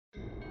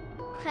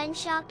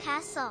Crenshaw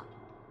Castle.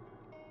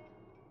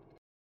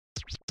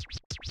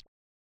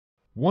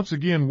 Once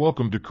again,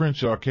 welcome to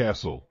Crenshaw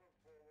Castle.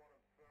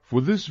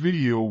 For this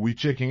video we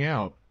checking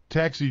out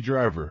Taxi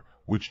Driver,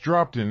 which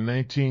dropped in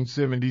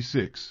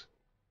 1976.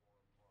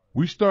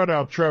 We start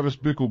out Travis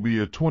Bickleby,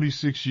 a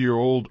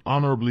 26-year-old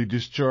honorably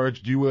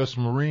discharged U.S.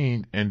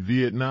 Marine and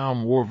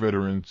Vietnam War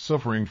veteran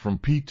suffering from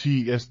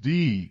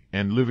PTSD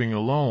and living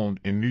alone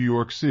in New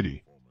York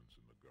City.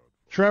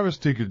 Travis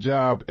takes a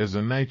job as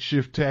a night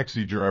shift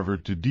taxi driver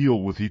to deal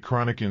with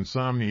chronic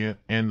insomnia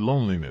and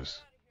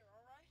loneliness.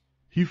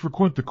 He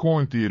frequent the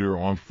Corn Theater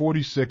on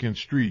 42nd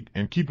Street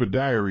and keep a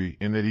diary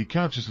in that he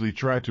consciously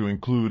try to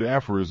include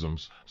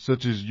aphorisms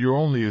such as "You're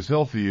only as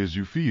healthy as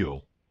you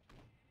feel."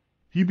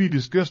 He be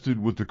disgusted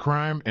with the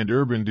crime and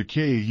urban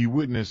decay he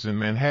witnessed in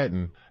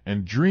Manhattan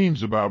and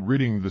dreams about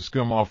ridding the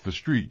scum off the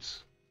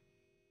streets.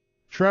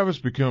 Travis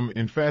become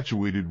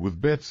infatuated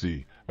with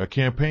Betsy, a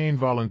campaign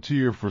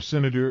volunteer for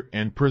senator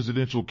and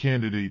presidential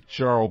candidate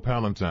Charles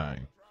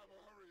Palantine.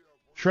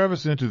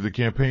 Travis enter the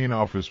campaign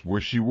office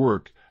where she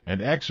work and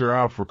asks her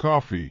out for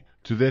coffee,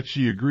 to that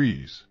she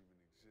agrees.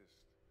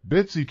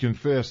 Betsy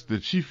confessed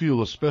that she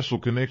feel a special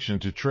connection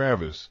to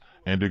Travis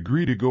and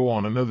agree to go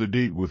on another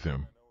date with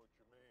him.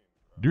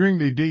 During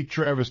the date,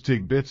 Travis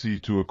take Betsy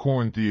to a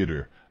Corn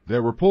Theater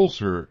that repulse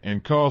her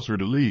and cause her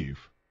to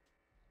leave.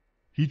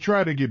 He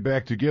try to get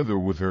back together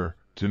with her,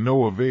 to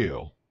no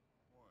avail.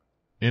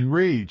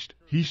 Enraged,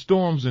 he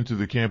storms into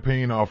the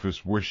campaign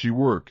office where she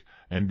work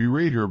and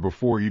berate her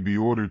before he be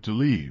ordered to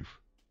leave.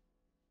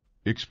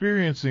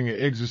 Experiencing an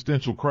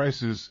existential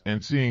crisis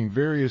and seeing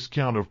various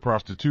count of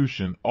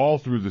prostitution all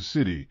through the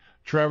city,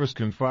 Travis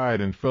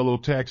confide in fellow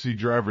taxi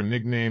driver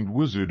nicknamed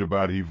Wizard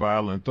about his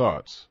violent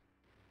thoughts.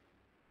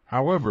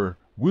 However,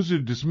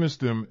 Wizard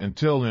dismissed him and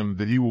tell him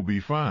that he will be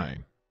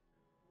fine.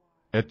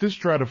 At this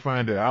try to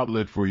find an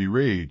outlet for his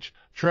rage,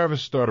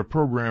 Travis start a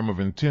program of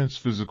intense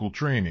physical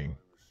training.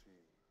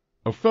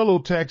 A fellow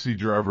taxi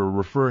driver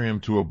refer him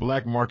to a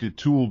black market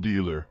tool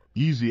dealer,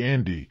 Easy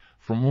Andy,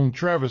 from whom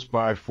Travis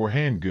buy 4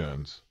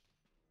 handguns.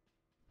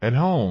 At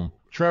home,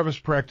 Travis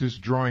practice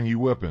drawing his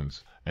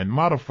weapons and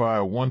modify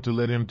one to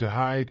let him to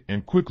hide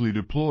and quickly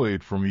deploy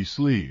it from his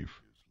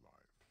sleeve.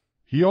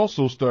 He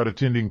also start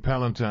attending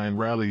Palantine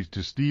rallies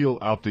to steal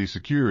out their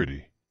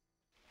security.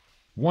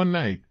 One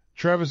night,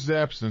 Travis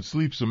zaps and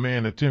sleeps a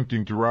man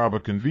attempting to rob a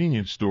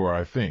convenience store,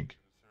 I think.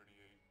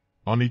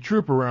 On a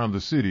trip around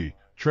the city,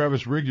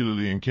 Travis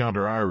regularly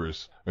encounter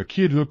Iris, a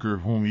kid hooker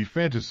whom he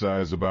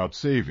fantasize about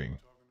saving.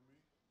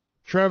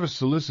 Travis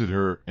solicit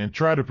her and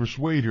try to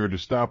persuade her to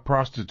stop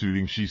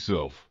prostituting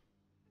herself.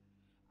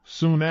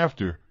 Soon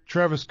after,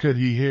 Travis cut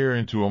his hair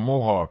into a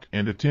mohawk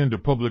and attend a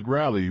public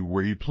rally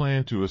where he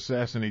planned to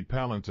assassinate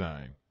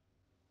Palantine.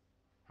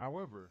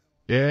 However,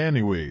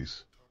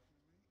 anyways,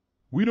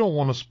 we don't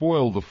want to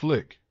spoil the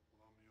flick.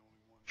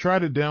 Try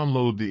to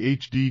download the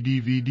HD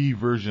DVD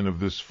version of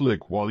this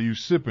flick while you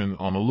sipping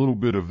on a little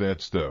bit of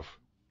that stuff.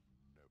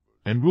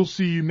 And we'll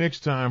see you next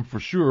time for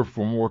sure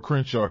for more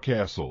Crenshaw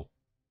Castle.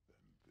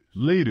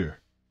 Later.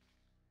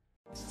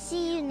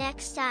 See you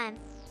next time.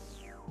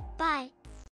 Bye.